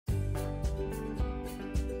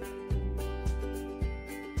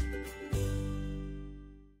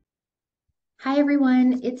Hi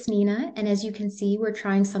everyone, it's Nina, and as you can see, we're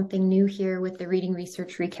trying something new here with the Reading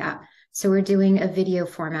Research Recap. So we're doing a video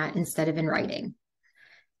format instead of in writing.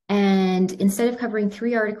 And instead of covering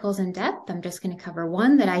 3 articles in depth, I'm just going to cover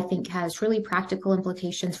one that I think has really practical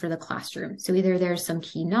implications for the classroom. So either there's some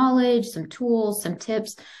key knowledge, some tools, some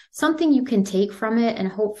tips, something you can take from it, and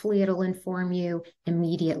hopefully it'll inform you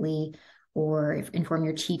immediately or inform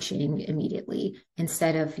your teaching immediately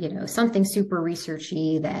instead of, something super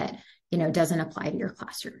researchy that doesn't apply to your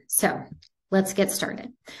classroom. So let's get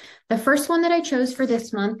started. The first one that I chose for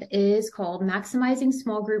this month is called Maximizing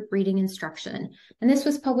Small Group Reading Instruction. And this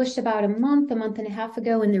was published about a month and a half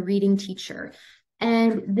ago in the Reading Teacher.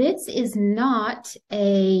 And this is not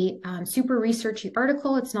a super researchy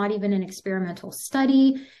article. It's not even an experimental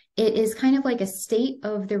study. It is kind of like a state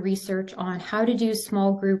of the research on how to do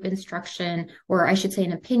small group instruction, or I should say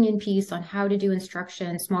an opinion piece on how to do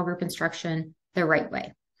instruction, small group instruction, the right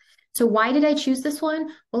way. So why did I choose this one?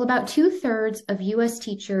 Well, about 2/3 of US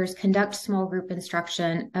teachers conduct small group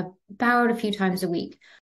instruction about a few times a week.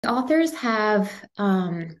 The authors have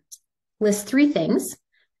list 3 things,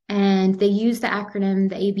 and they use the acronym,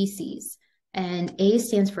 the ABCs. And A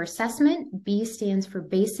stands for assessment, B stands for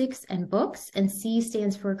basics and books, and C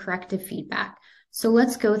stands for corrective feedback. So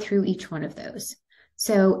let's go through each one of those.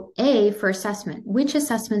 So A for assessment, which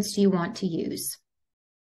assessments do you want to use?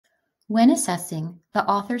 When assessing, the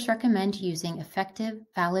authors recommend using effective,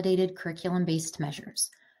 validated curriculum-based measures.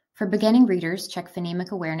 For beginning readers, check phonemic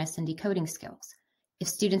awareness and decoding skills. If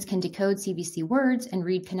students can decode CVC words and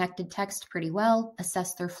read connected text pretty well,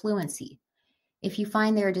 assess their fluency. If you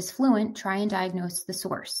find they are disfluent, try and diagnose the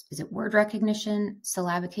source. Is it word recognition,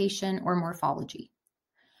 syllabication, or morphology?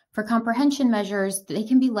 For comprehension measures, they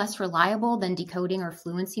can be less reliable than decoding or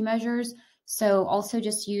fluency measures, so also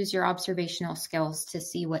just use your observational skills to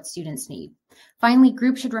see what students need. Finally,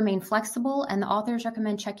 groups should remain flexible, and the authors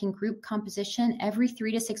recommend checking group composition every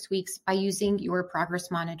 3 to 6 weeks by using your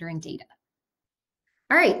progress monitoring data.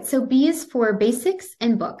 All right, so B is for basics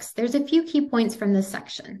and books. There's a few key points from this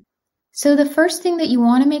section. So the first thing that you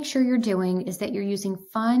want to make sure you're doing is that you're using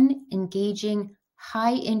fun, engaging,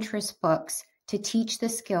 high-interest books to teach the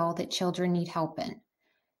skill that children need help in.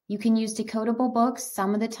 You can use decodable books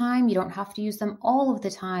some of the time. You don't have to use them all of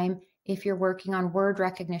the time if you're working on word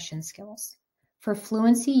recognition skills. For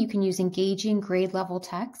fluency, you can use engaging grade-level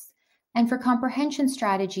text. And for comprehension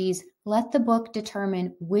strategies, let the book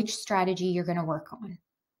determine which strategy you're going to work on.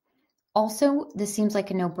 Also, this seems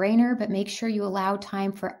like a no-brainer, but make sure you allow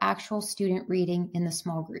time for actual student reading in the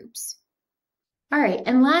small groups. All right,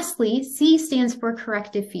 and lastly, C stands for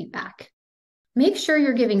corrective feedback. Make sure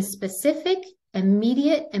you're giving specific,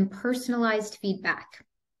 immediate, and personalized feedback.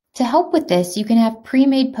 To help with this, you can have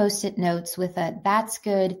pre-made post-it notes with a "that's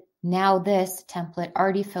good, now this" template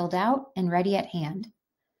already filled out and ready at hand.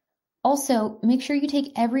 Also, make sure you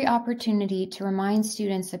take every opportunity to remind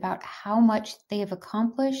students about how much they have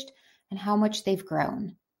accomplished and how much they've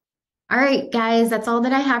grown. All right, guys, that's all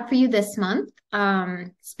that I have for you this month.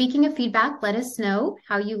 Speaking of feedback, let us know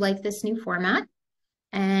how you like this new format.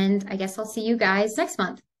 And I guess I'll see you guys next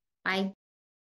month. Bye.